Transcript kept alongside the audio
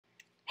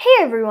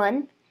Hey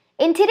everyone!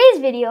 In today's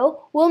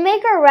video, we'll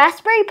make our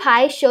Raspberry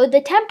Pi show the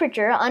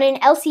temperature on an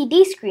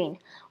LCD screen.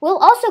 We'll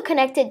also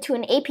connect it to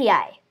an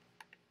API.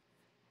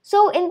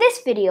 So in this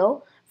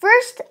video,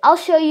 first I'll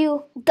show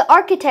you the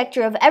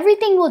architecture of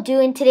everything we'll do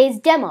in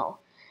today's demo.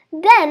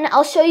 Then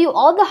I'll show you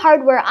all the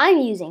hardware I'm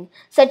using,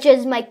 such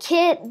as my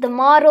kit, the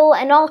model,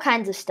 and all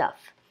kinds of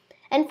stuff.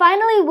 And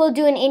finally, we'll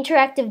do an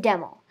interactive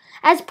demo.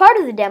 As part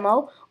of the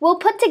demo, we'll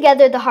put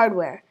together the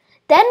hardware.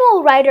 Then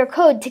we'll write our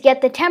code to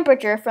get the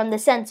temperature from the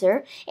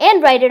sensor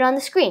and write it on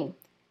the screen.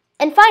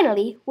 And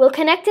finally, we'll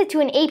connect it to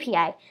an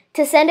API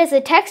to send us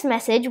a text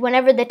message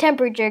whenever the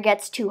temperature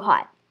gets too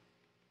hot.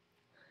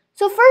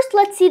 So first,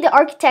 let's see the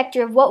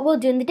architecture of what we'll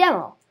do in the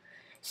demo.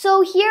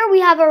 So here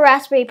we have a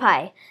Raspberry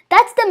Pi.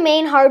 That's the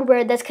main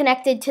hardware that's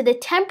connected to the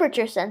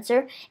temperature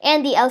sensor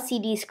and the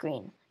LCD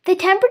screen. The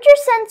temperature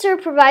sensor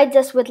provides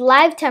us with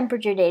live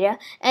temperature data,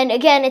 and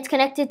again, it's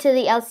connected to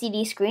the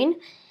LCD screen.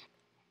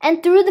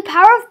 And through the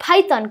power of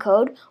Python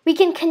code, we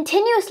can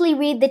continuously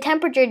read the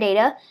temperature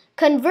data,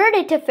 convert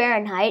it to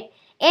Fahrenheit,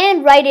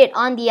 and write it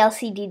on the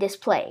LCD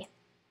display.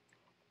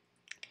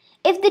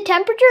 If the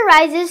temperature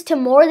rises to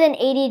more than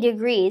 80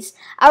 degrees,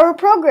 our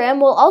program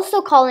will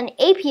also call an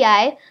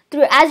API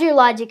through Azure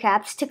Logic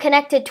Apps to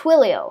connect to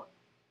Twillio,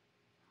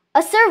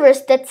 a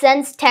service that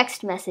sends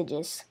text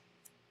messages.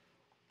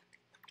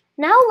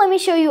 Now let me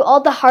show you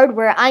all the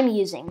hardware I'm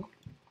using.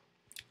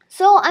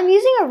 So I'm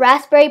using a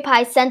Raspberry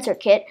Pi sensor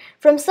kit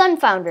from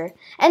SunFounder,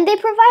 and they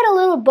provide a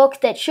little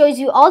book that shows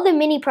you all the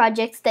mini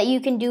projects that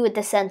you can do with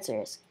the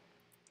sensors.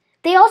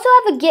 They also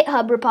have a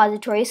GitHub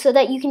repository so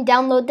that you can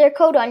download their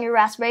code on your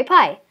Raspberry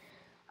Pi.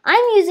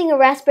 I'm using a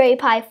Raspberry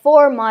Pi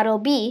 4 Model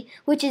B,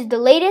 which is the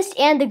latest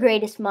and the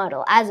greatest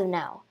model as of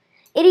now.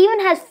 It even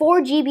has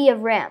 4 GB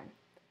of RAM.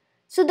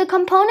 So the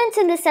components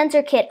in the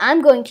sensor kit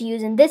I'm going to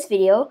use in this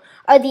video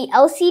are the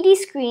LCD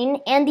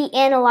screen and the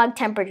analog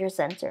temperature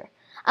sensor.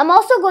 I'm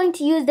also going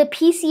to use the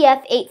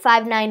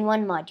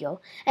PCF8591 module,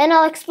 and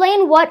I'll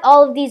explain what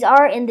all of these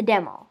are in the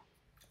demo.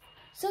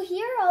 So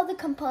here are all the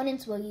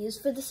components we'll use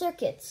for the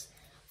circuits.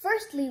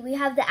 Firstly, we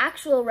have the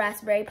actual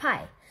Raspberry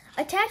Pi.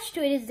 Attached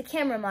to it is the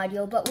camera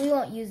module, but we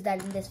won't use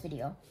that in this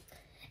video.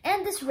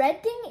 And this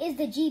red thing is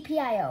the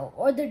GPIO,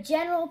 or the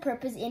General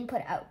Purpose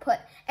Input-Output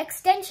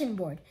Extension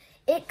Board.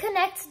 It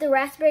connects the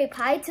Raspberry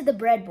Pi to the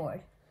breadboard.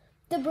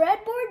 The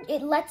breadboard,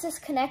 it lets us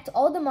connect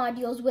all the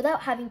modules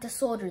without having to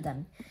solder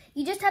them.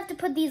 You just have to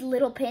put these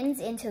little pins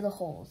into the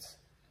holes.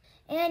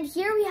 And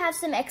here we have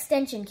some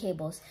extension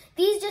cables.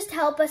 These just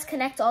help us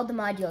connect all the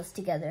modules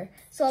together.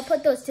 So I'll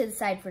put those to the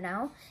side for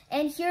now.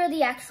 And here are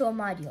the actual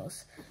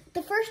modules.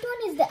 The first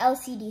one is the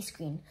LCD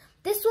screen.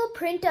 This will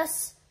print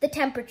us the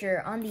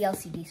temperature on the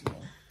LCD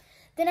screen.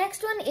 The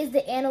next one is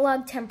the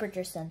analog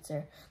temperature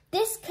sensor.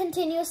 This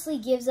continuously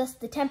gives us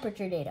the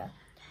temperature data.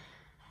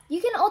 You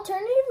can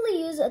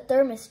alternatively use a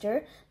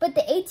thermistor, but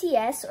the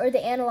ATS, or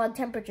the analog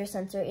temperature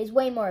sensor, is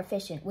way more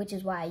efficient, which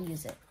is why I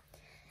use it.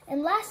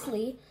 And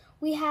lastly,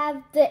 we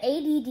have the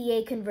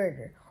ADDA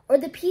converter, or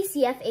the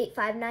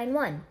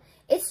PCF8591.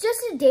 It's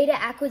just a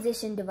data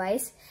acquisition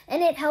device,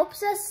 and it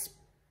helps us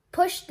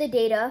push the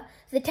data,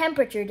 the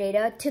temperature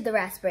data, to the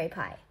Raspberry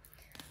Pi.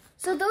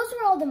 So those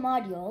are all the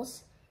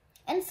modules.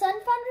 And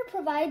SunFounder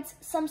provides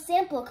some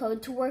sample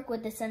code to work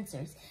with the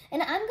sensors,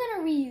 and I'm going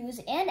to reuse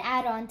and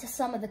add on to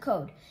some of the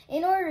code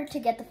in order to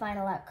get the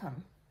final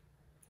outcome.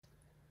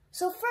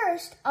 So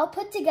first, I'll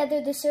put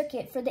together the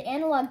circuit for the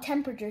analog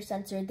temperature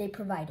sensor they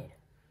provided.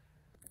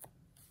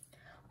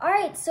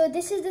 Alright, so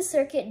this is the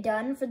circuit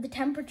done for the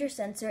temperature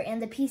sensor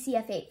and the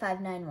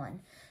PCF8591.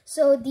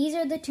 So these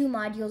are the two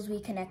modules we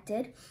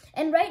connected,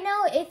 and right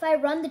now if I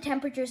run the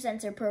temperature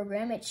sensor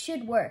program, it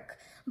should work.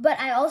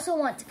 But I also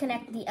want to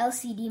connect the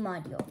LCD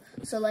module,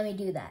 so let me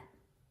do that.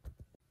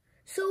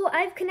 So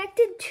I've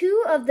connected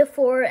 2 of the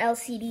 4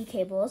 LCD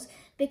cables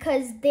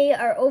because they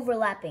are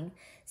overlapping.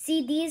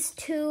 See these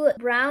 2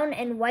 brown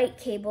and white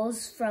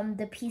cables from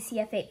the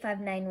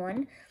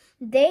PCF8591?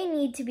 They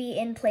need to be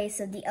in place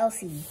of the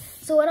LCD.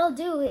 So what I'll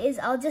do is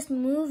I'll just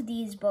move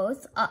these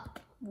both up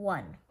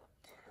 1.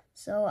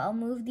 So I'll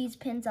move these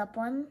pins up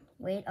 1.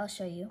 Wait, I'll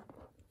show you.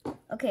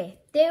 Okay,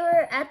 they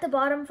were at the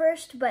bottom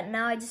first, but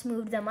now I just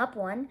moved them up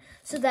 1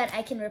 so that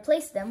I can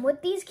replace them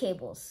with these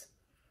cables.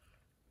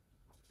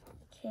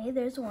 Okay,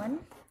 there's 1.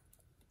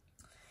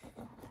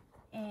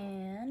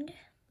 And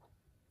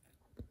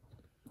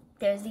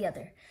there's the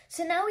other.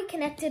 So now we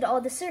connected all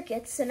the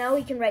circuits, so now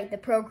we can write the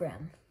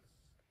program.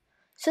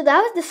 So that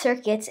was the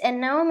circuits,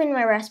 and now I'm in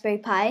my Raspberry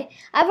Pi.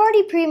 I've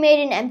already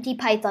pre-made an empty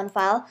Python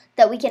file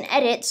that we can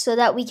edit so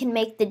that we can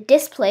make the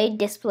display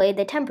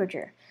the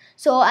temperature.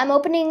 So I'm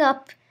opening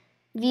up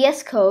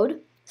VS Code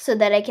so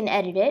that I can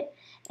edit it,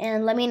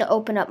 and let me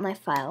open up my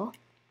file,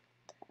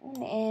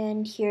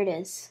 and here it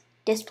is,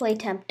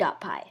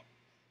 displaytemp.py.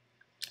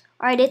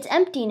 Alright, it's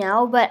empty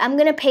now, but I'm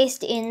gonna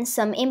paste in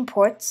some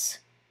imports.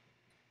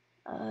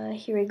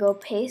 Here we go,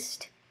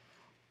 paste.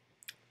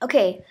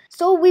 Okay,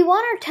 so we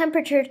want our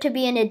temperature to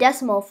be in a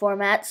decimal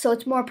format so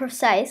it's more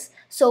precise,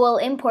 so we'll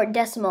import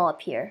decimal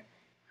up here.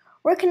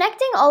 We're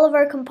connecting all of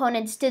our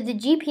components to the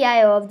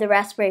GPIO of the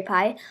Raspberry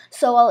Pi,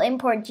 so I'll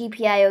import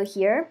GPIO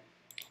here.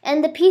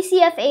 And the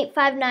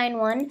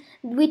PCF8591,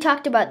 we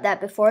talked about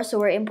that before, so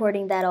we're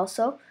importing that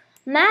also.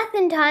 Math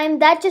and time,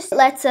 that just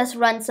lets us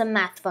run some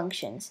math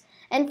functions.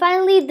 And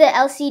finally, the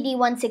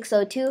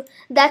LCD1602,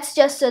 that's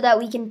just so that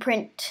we can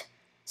print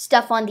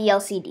stuff on the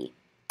LCD.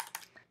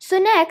 So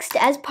next,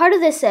 as part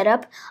of this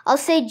setup, I'll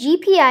say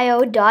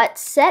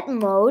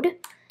gpio.setMode,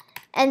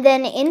 and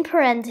then in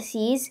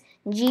parentheses,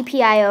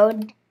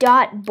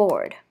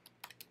 gpio.board.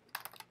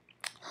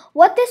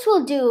 What this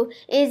will do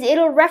is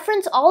it'll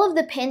reference all of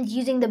the pins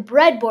using the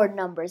breadboard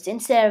numbers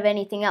instead of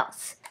anything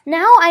else.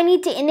 Now I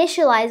need to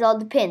initialize all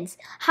the pins.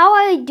 How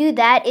I do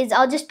that is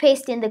I'll just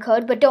paste in the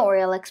code, but don't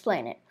worry, I'll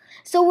explain it.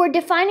 So we're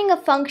defining a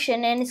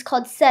function and it's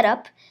called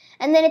setup,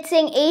 and then it's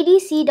saying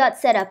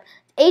adc.setup.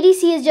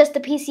 ADC is just the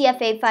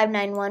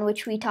PCF8591,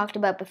 which we talked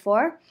about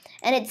before,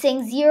 and it's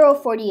saying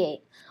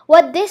 048.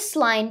 What this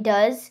line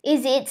does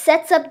is it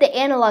sets up the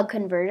analog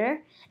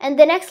converter, and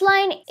the next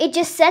line, it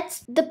just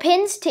sets the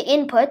pins to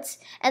inputs,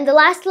 and the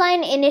last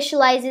line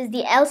initializes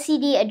the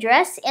LCD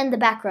address and the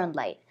background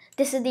light.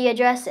 This is the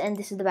address and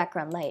this is the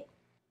background light.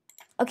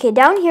 Okay,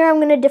 down here I'm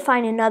going to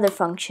define another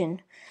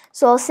function.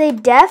 So I'll say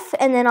def,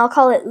 and then I'll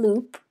call it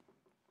loop.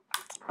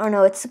 Oh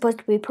no, it's supposed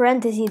to be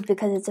parentheses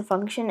because it's a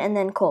function, and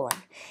then colon.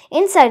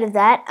 Inside of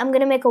that, I'm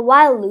going to make a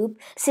while loop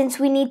since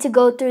we need to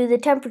go through the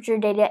temperature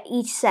data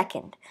each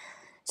second.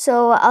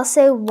 So I'll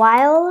say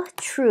while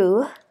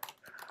true,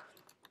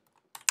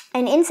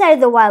 and inside of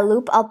the while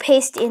loop, I'll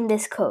paste in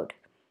this code,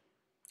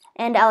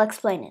 and I'll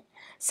explain it.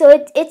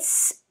 So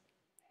it's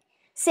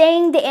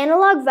saying the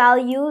analog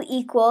value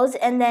equals,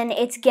 and then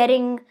it's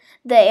getting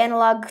the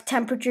analog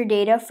temperature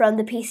data from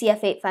the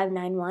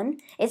PCF8591.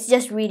 It's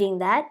just reading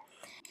that.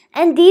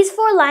 And these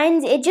 4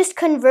 lines, it just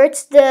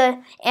converts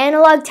the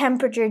analog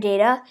temperature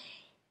data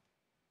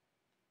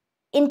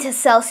into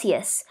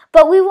Celsius.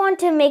 But we want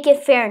to make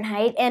it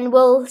Fahrenheit, and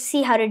we'll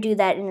see how to do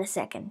that in a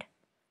second.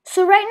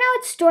 So right now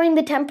it's storing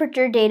the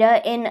temperature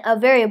data in a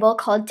variable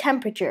called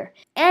temperature.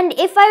 And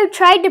if I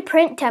tried to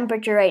print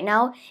temperature right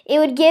now, it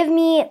would give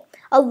me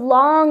a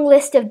long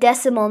list of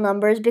decimal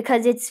numbers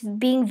because it's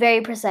being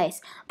very precise.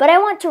 But I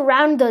want to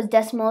round those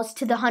decimals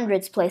to the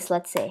hundreds place,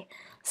 let's say.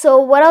 So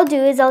what I'll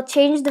do is I'll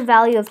change the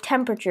value of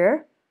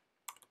temperature,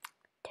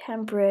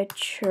 and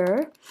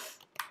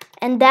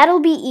that'll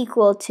be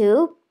equal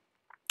to,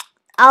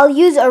 I'll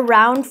use a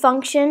round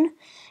function,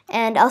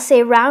 and I'll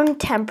say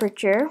round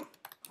temperature,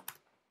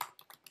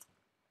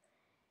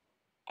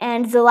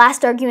 and the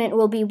last argument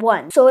will be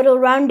 1. So it'll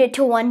round it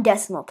to 1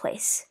 decimal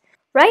place.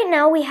 Right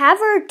now we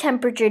have our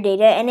temperature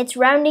data and it's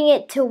rounding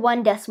it to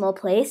 1 decimal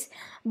place,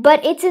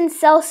 but it's in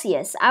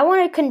Celsius. I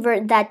want to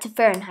convert that to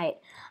Fahrenheit.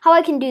 How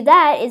I can do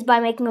that is by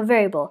making a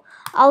variable.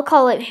 I'll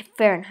call it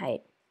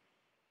Fahrenheit.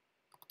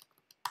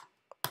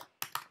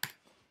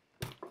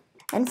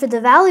 And for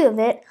the value of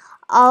it,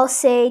 I'll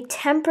say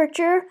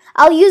temperature.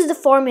 I'll use the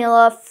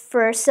formula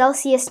for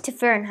Celsius to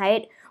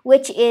Fahrenheit,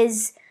 which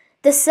is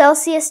the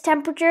Celsius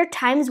temperature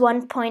times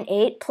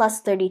 1.8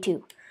 plus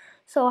 32.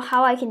 So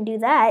how I can do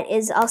that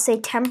is I'll say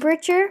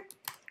temperature,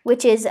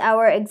 which is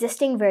our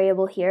existing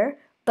variable here,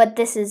 but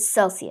this is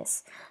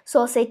Celsius.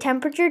 So I'll say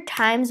temperature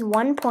times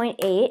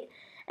 1.8,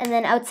 and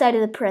then outside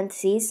of the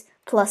parentheses,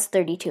 plus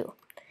 32.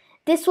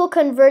 This will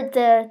convert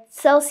the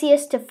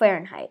Celsius to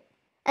Fahrenheit.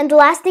 And the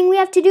last thing we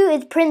have to do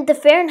is print the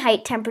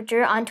Fahrenheit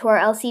temperature onto our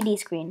LCD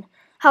screen.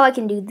 How I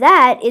can do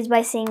that is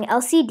by saying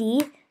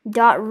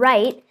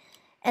lcd.write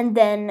and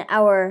then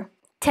our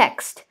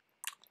text.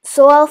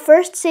 So I'll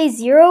first say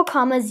 0,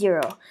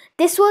 0.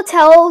 This will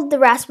tell the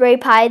Raspberry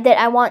Pi that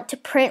I want to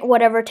print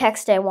whatever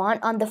text I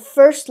want on the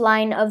first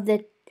line of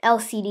the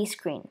LCD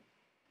screen.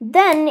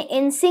 Then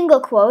in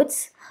single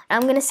quotes,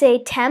 I'm going to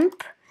say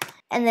temp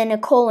and then a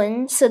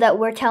colon so that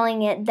we're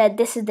telling it that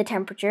this is the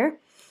temperature.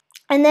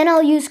 And then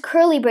I'll use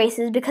curly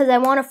braces because I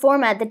want to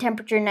format the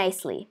temperature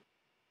nicely.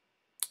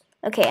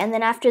 Okay, and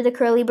then after the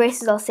curly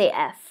braces, I'll say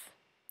F.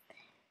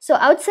 So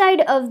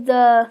outside of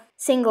the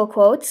single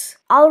quotes,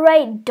 I'll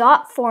write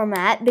dot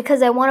format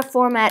because I want to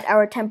format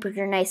our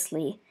temperature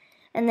nicely.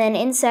 And then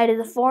inside of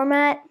the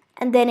format,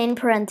 and then in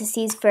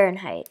parentheses,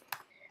 Fahrenheit.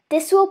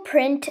 This will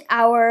print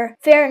our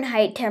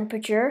Fahrenheit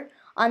temperature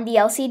on the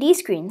LCD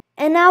screen.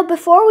 And now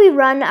before we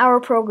run our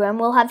program,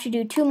 we'll have to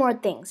do 2 more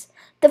things.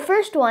 The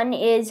first one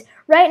is,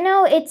 right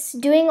now it's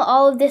doing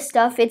all of this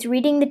stuff, it's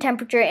reading the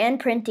temperature and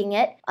printing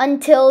it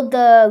until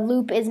the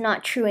loop is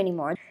not true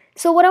anymore.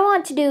 So what I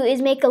want to do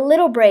is make a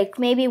little break,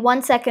 maybe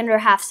 1 second or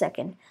half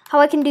second. How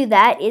I can do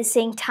that is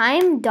saying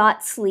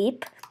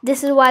time.sleep.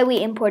 This is why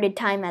we imported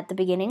time at the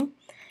beginning.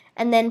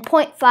 And then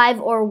 0.5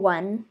 or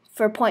 1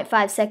 for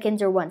 0.5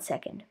 seconds or 1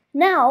 second.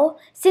 Now,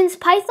 since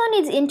Python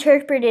is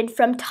interpreted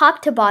from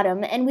top to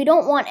bottom and we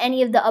don't want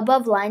any of the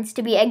above lines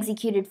to be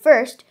executed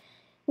first,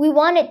 we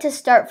want it to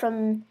start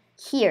from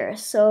here.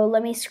 So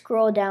let me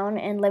scroll down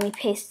and let me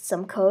paste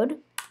some code.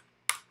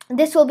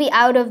 This will be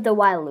out of the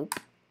while loop.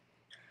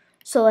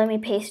 So let me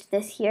paste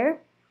this here.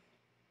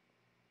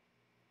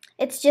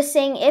 It's just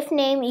saying if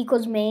name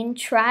equals main,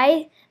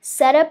 try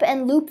setup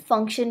and loop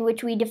function,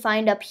 which we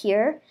defined up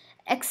here,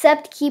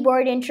 except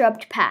keyboard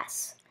interrupt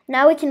pass.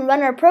 Now we can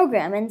run our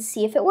program and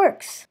see if it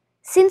works.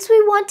 Since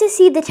we want to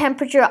see the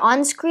temperature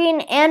on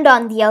screen and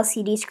on the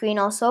LCD screen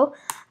also,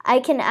 I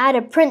can add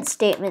a print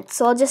statement.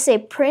 So I'll just say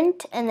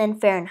print and then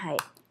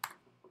Fahrenheit.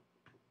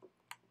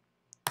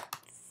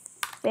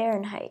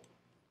 Fahrenheit.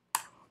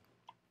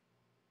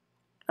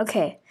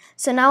 Okay,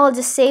 so now I'll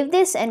just save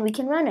this and we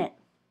can run it.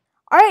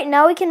 Alright,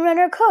 now we can run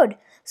our code.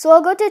 So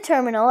I'll go to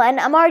terminal, and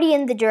I'm already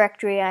in the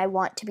directory I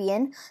want to be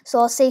in. So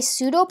I'll say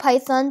sudo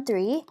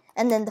python3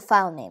 and then the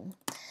file name.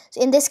 So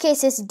in this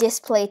case, it's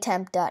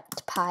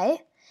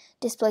displaytemp.py.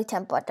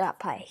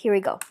 Displaytemp.py. Here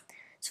we go.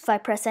 So if I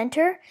press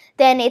enter,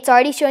 then it's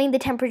already showing the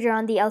temperature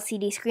on the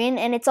LCD screen,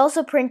 and it's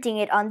also printing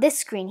it on this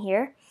screen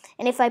here.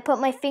 And if I put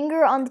my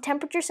finger on the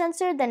temperature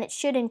sensor, then it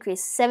should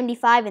increase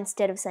 75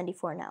 instead of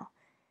 74 now.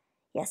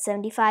 Yeah,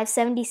 75,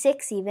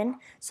 76 even.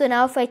 So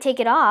now if I take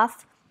it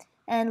off,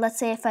 and let's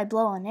say if I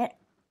blow on it,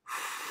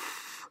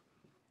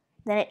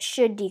 then it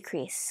should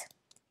decrease.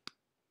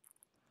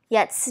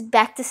 Yeah, it's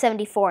back to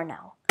 74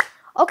 now.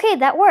 Okay,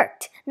 that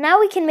worked.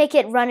 Now we can make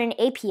it run an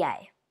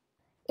API.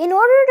 In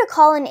order to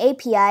call an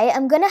API,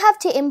 I'm going to have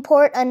to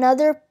import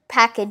another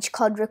package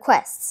called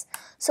requests.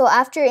 So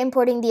after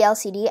importing the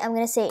LCD, I'm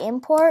going to say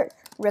import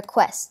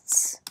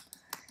requests.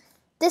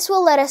 This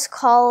will let us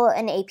call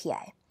an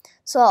API.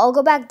 So I'll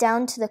go back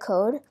down to the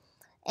code,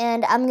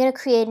 and I'm going to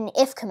create an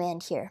if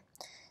command here.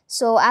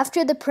 So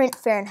after the print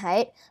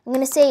Fahrenheit, I'm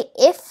going to say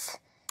if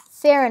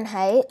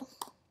Fahrenheit,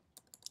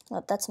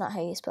 well, that's not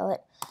how you spell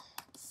it,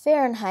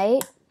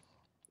 Fahrenheit,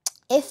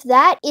 if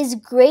that is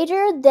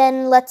greater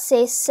than, let's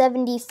say,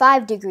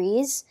 75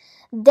 degrees,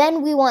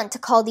 then we want to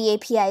call the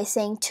API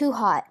saying too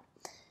hot.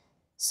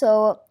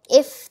 So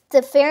if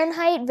the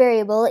Fahrenheit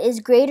variable is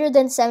greater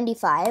than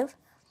 75,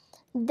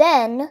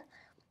 then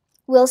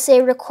we'll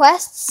say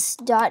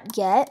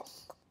requests.get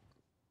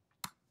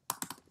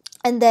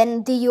and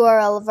then the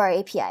URL of our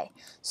API.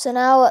 So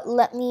now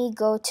let me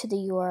go to the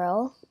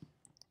URL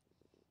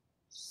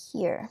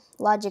here,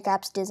 Logic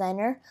Apps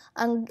Designer.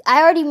 I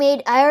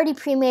already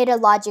pre-made a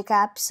Logic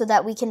app so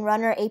that we can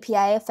run our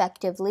API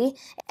effectively.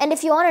 And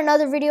if you want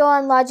another video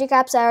on Logic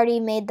Apps, I already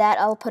made that.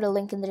 I'll put a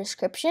link in the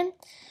description.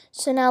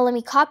 So now let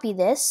me copy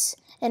this,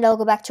 and I'll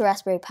go back to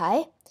Raspberry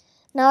Pi.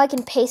 Now I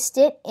can paste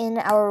it in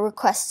our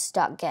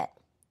requests.get.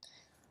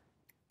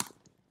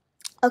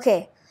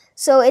 Okay,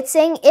 so it's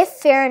saying if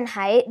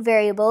Fahrenheit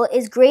variable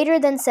is greater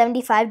than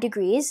 75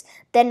 degrees,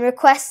 then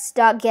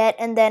requests.get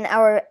and then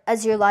our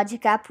Azure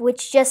Logic app,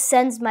 which just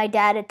sends my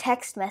dad a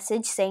text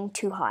message saying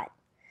too hot.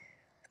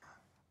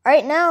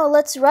 Alright, now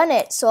let's run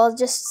it. So I'll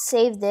just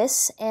save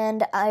this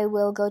and I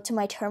will go to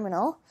my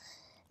terminal.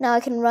 Now I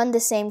can run the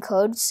same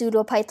code,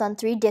 sudo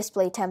python3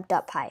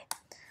 displaytemp.py.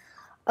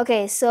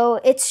 Okay, so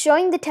it's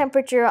showing the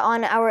temperature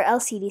on our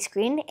LCD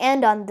screen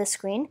and on the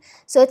screen.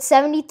 So it's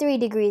 73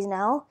 degrees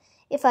now.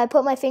 If I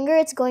put my finger,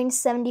 it's going to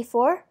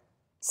 74,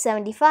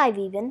 75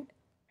 even.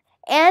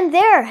 And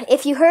there,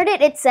 if you heard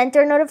it, it sent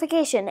our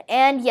notification.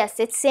 And yes,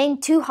 it's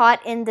saying too hot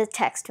in the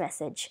text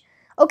message.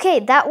 Okay,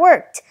 that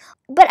worked.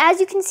 But as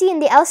you can see in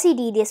the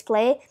LCD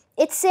display,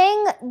 it's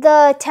saying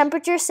the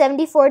temperature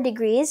 74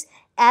 degrees,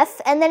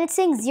 F, and then it's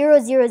saying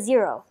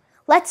 000.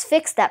 Let's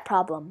fix that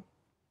problem.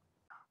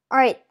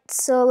 Alright,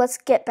 so let's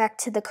get back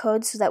to the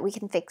code so that we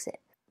can fix it.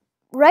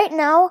 Right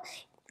now,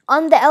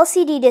 on the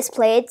LCD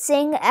display, it's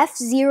saying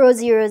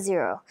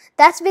F000.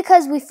 That's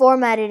because we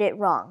formatted it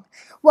wrong.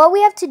 What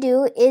we have to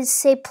do is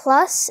say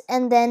plus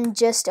and then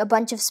just a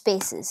bunch of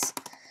spaces.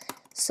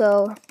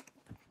 So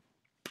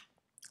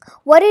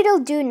what it'll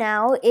do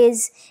now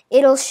is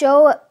it'll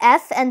show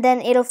F and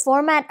then it'll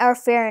format our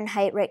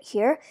Fahrenheit right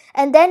here.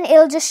 And then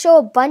it'll just show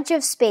a bunch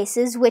of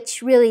spaces,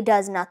 which really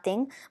does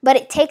nothing, but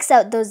it takes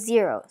out those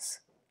zeros.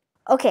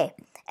 Okay,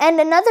 and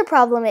another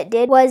problem it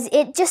did was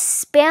it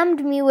just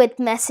spammed me with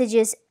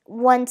messages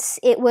once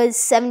it was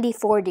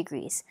 74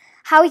 degrees.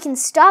 How we can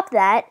stop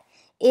that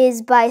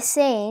is by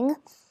saying,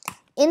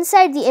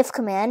 inside the if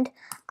command,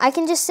 I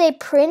can just say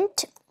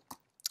print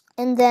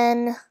and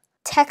then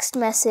text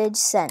message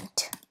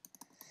sent.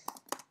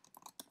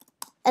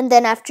 And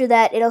then after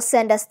that, it'll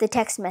send us the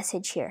text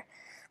message here.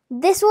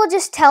 This will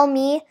just tell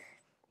me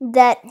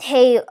that,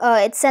 hey,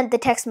 it sent the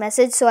text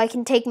message, so I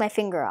can take my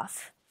finger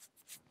off.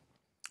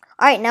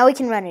 Alright, now we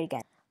can run it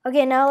again.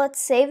 Okay, now let's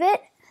save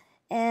it,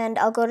 and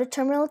I'll go to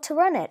terminal to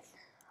run it.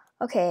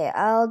 Okay,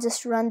 I'll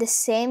just run the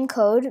same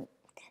code,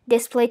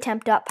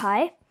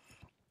 displaytemp.py.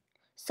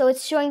 So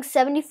it's showing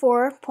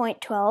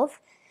 74.12,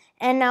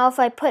 and now if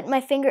I put my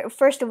finger,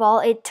 first of all,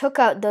 it took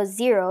out those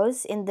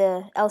zeros in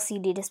the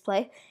LCD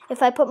display.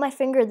 If I put my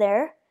finger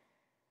there,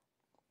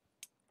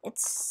 it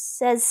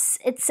says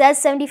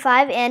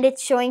 75 and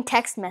it's showing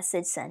text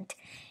message sent.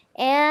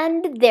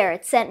 And there,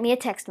 it sent me a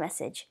text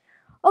message.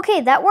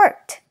 Okay, that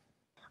worked.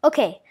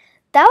 Okay,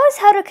 that was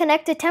how to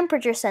connect a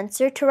temperature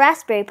sensor to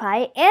Raspberry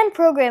Pi and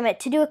program it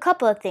to do a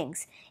couple of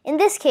things. In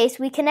this case,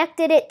 we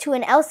connected it to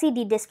an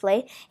LCD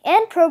display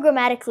and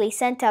programmatically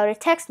sent out a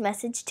text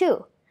message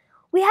too.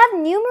 We have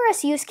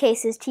numerous use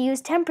cases to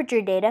use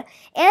temperature data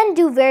and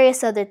do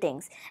various other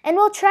things, and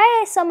we'll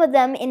try some of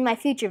them in my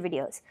future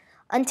videos.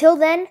 Until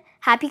then,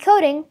 happy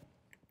coding!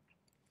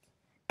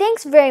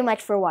 Thanks very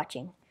much for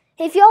watching.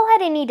 If y'all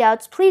had any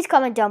doubts, please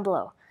comment down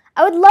below.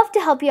 I would love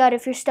to help you out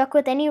if you're stuck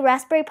with any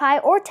Raspberry Pi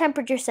or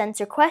temperature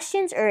sensor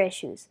questions or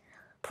issues.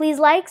 Please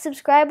like,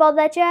 subscribe, all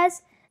that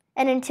jazz,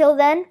 and until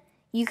then,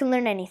 you can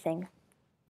learn anything.